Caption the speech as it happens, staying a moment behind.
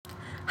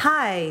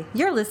Hi,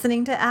 you're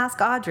listening to Ask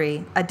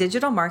Audrey, a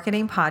digital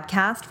marketing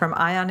podcast from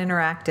Ion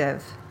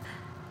Interactive.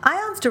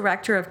 Ion's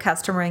Director of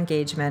Customer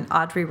Engagement,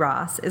 Audrey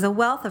Ross, is a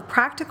wealth of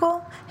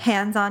practical,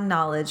 hands-on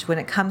knowledge when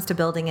it comes to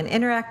building an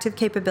interactive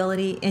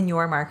capability in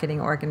your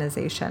marketing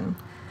organization.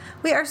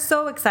 We are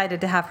so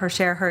excited to have her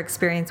share her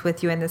experience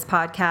with you in this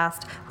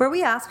podcast, where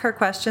we ask her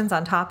questions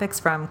on topics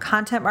from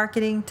content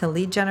marketing to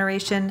lead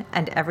generation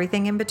and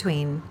everything in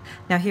between.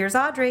 Now here's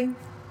Audrey.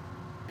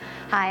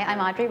 Hi, I'm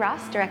Audrey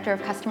Ross, Director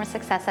of Customer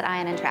Success at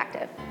Ion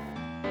Interactive.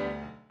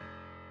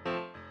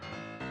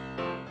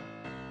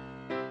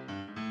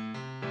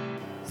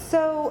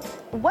 So,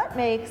 what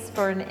makes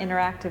for an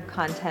interactive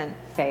content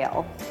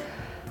fail?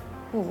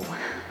 So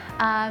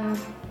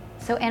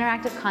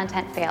interactive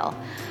content fail.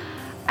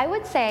 I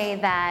would say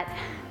that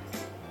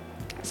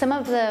some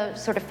of the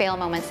sort of fail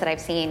moments that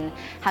I've seen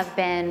have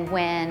been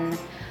when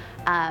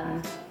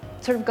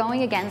sort of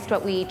going against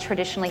what we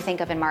traditionally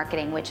think of in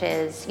marketing, which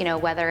is,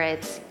 whether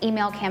it's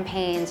email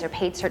campaigns or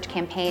paid search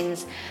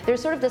campaigns, there's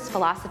sort of this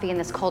philosophy and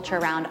this culture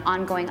around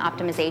ongoing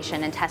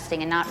optimization and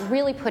testing and not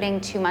really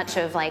putting too much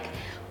of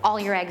all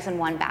your eggs in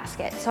one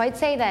basket. So I'd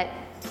say that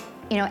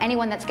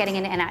anyone that's getting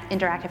into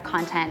interactive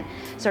content,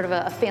 sort of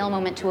a fail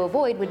moment to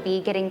avoid would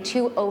be getting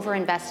too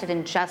over-invested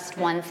in just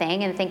one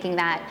thing and thinking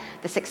that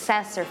the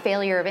success or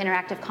failure of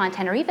interactive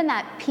content, or even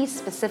that piece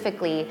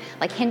specifically,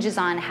 hinges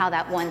on how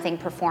that one thing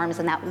performs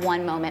in that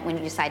one moment when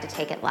you decide to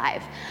take it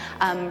live.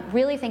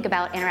 Really think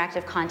about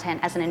interactive content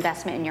as an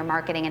investment in your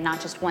marketing and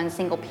not just one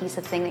single piece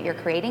of thing that you're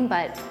creating,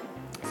 but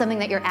something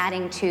that you're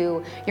adding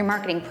to your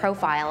marketing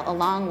profile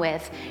along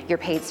with your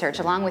paid search,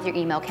 along with your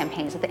email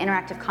campaigns, that the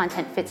interactive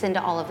content fits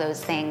into all of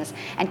those things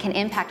and can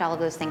impact all of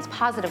those things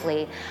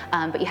positively.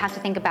 But you have to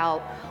think about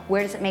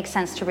where does it make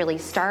sense to really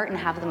start and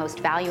have the most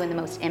value and the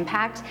most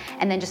impact,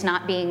 and then just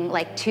not being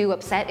too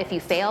upset if you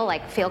fail,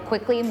 fail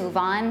quickly, move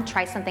on,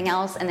 try something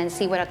else, and then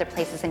see what other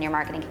places in your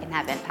marketing can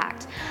have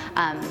impact.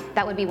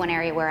 That would be one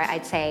area where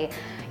I'd say,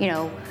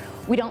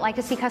 we don't like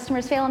to see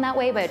customers fail in that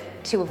way, but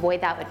to avoid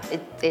that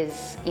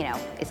is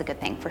a good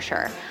thing for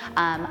sure.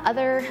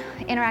 Other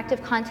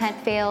interactive content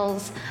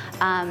fails,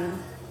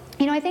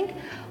 I think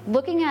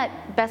looking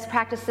at best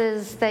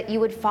practices that you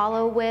would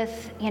follow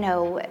with,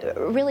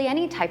 really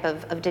any type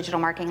of digital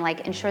marketing,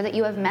 ensure that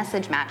you have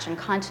message match and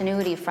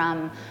continuity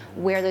from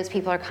where those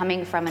people are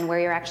coming from and where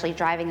you're actually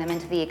driving them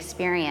into the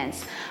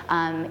experience.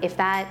 If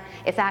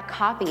that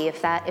copy,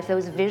 if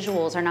those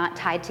visuals are not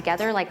tied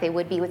together like they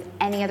would be with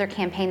any other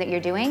campaign that you're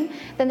doing,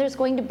 then there's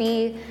going to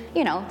be,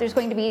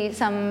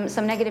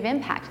 some negative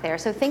impact there.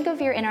 So think of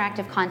your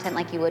interactive content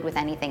like you would with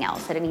anything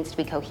else, that it needs to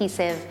be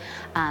cohesive,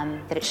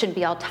 that it shouldn't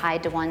be all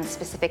tied to one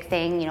specific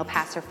thing,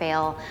 pass or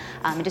fail,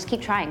 and just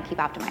keep trying, keep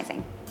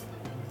optimizing.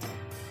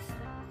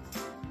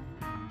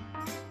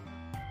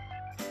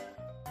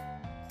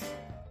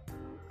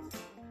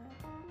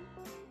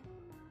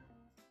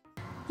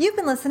 You've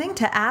been listening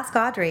to Ask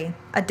Audrey,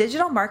 a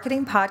digital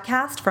marketing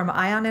podcast from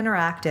Ion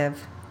Interactive.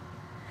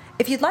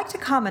 If you'd like to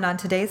comment on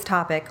today's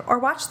topic or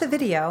watch the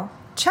video,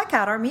 check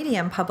out our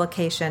Medium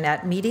publication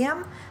at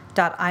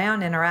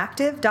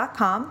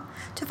medium.ioninteractive.com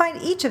to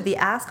find each of the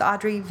Ask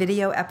Audrey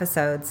video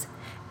episodes.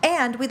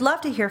 And we'd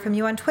love to hear from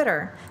you on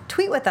Twitter.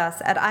 Tweet with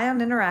us at Ion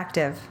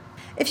Interactive.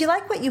 If you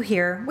like what you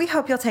hear, we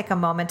hope you'll take a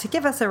moment to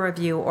give us a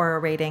review or a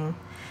rating.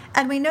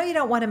 And we know you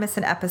don't want to miss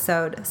an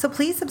episode, so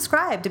please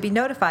subscribe to be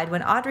notified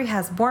when Audrey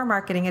has more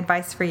marketing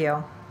advice for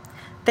you.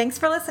 Thanks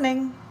for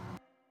listening.